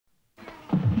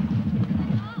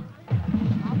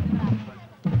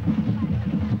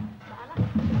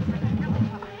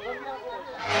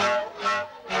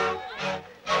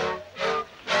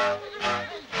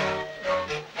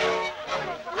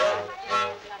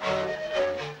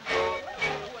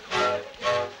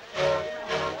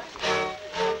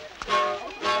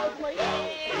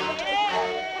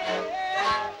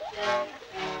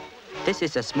This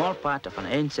is a small part of an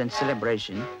ancient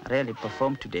celebration rarely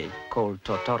performed today called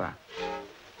Totora.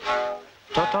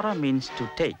 Totora means to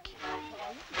take.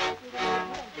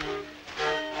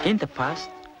 In the past,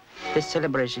 this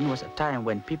celebration was a time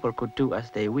when people could do as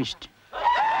they wished.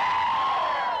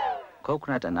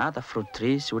 Coconut and other fruit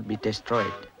trees would be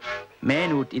destroyed.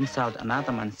 Men would insult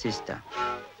another man's sister.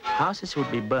 Houses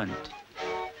would be burnt.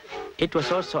 It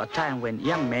was also a time when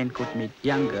young men could meet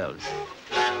young girls.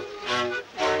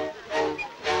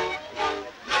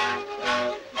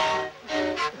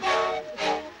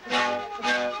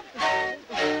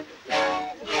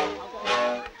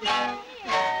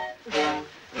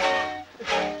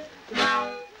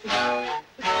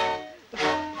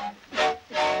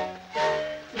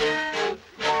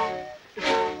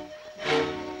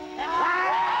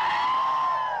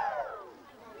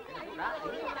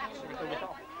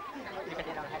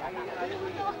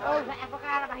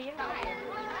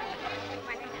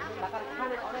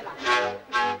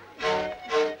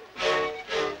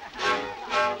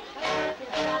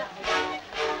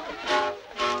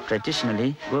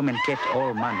 Traditionally, women kept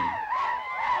all money.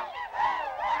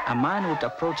 A man would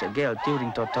approach a girl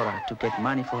during Totora to get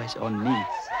money for his own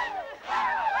needs.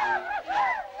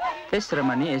 This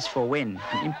ceremony is for when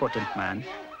an important man,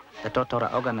 the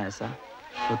Totora organizer,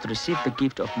 would receive the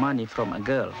gift of money from a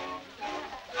girl.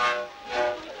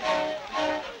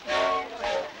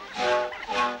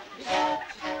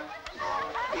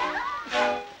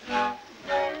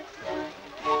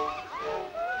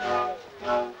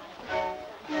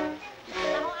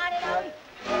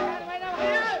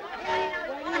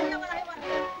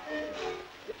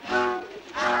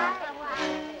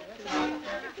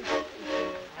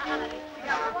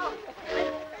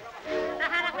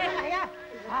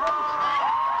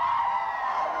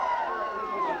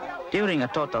 During a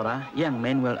Totora, young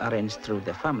men will arrange through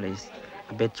their families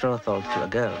a betrothal to a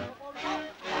girl.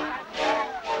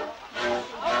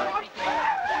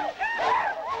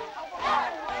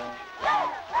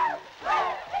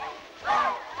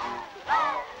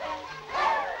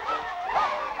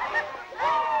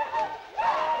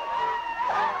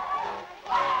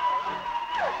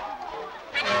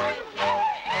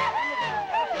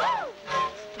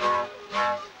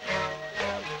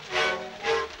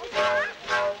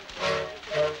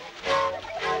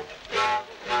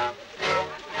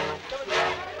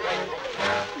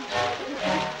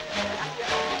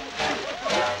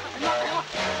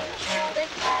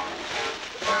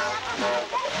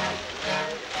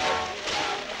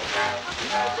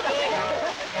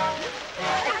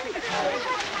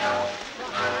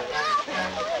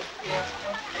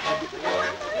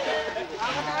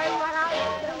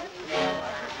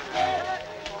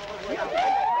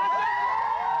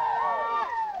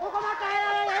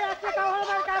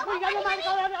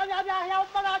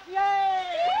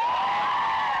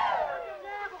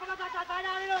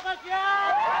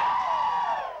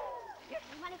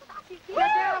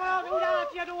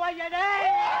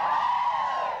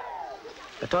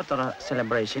 The Totora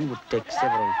celebration would take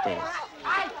several days.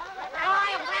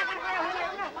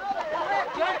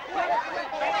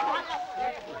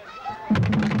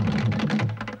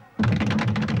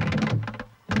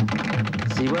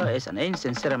 Siwa is an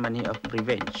ancient ceremony of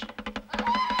revenge.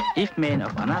 If men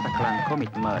of another clan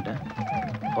commit murder,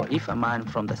 or if a man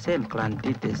from the same clan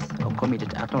did this or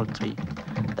committed adultery,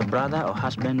 the brother or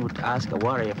husband would ask a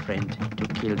warrior friend to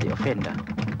kill the offender.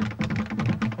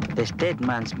 The dead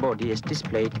man's body is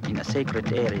displayed in a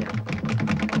sacred area.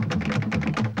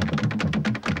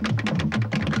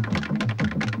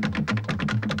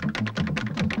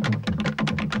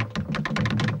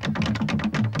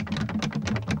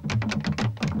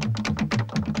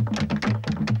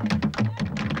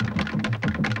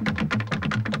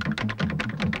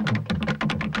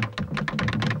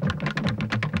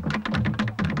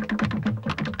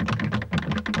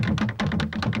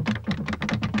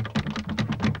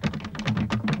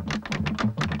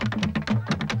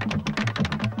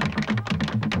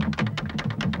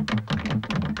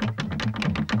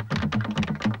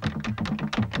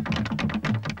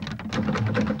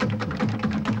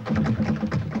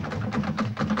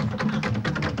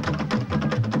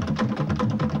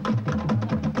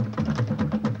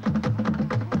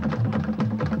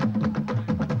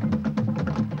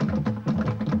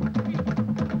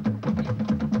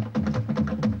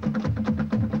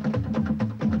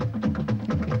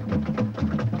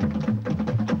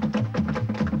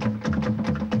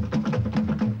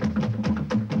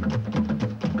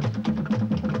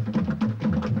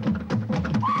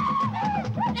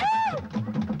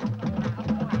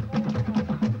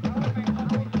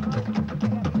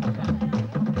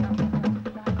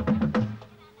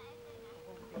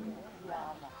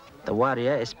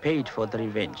 warrior is paid for the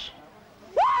revenge.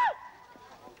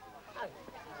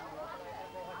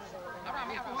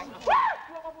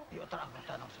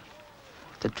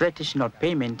 The traditional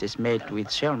payment is made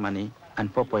with shell money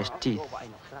and porpoise teeth.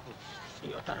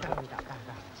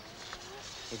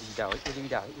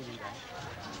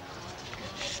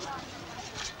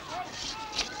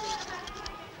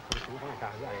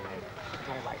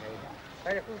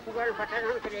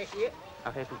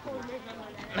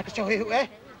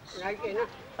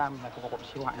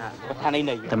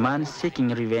 The man seeking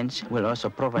revenge will also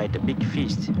provide a big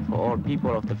feast for all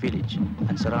people of the village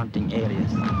and surrounding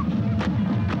areas.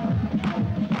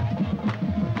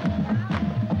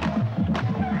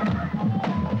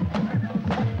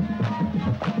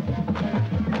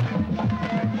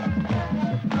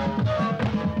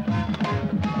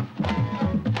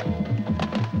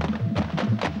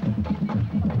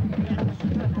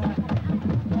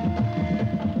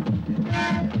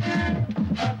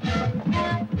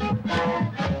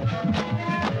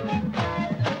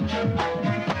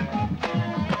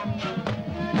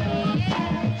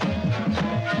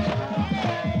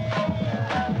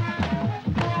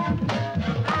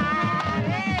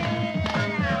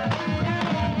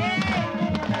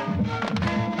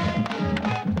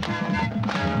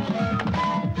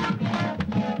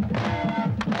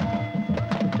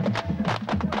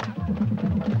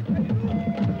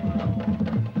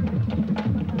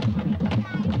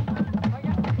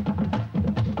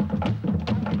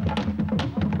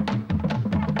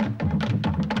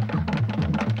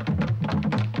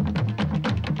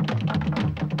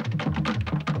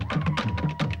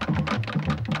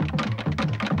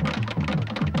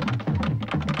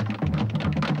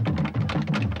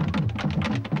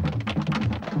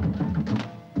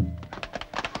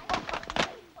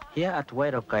 Here at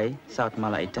Wairokai, South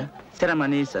Malaita,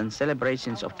 ceremonies and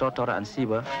celebrations of Totora and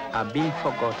Siwa are being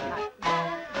forgotten.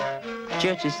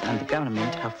 Churches and the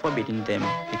government have forbidden them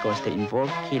because they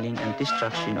involve killing and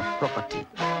destruction of property.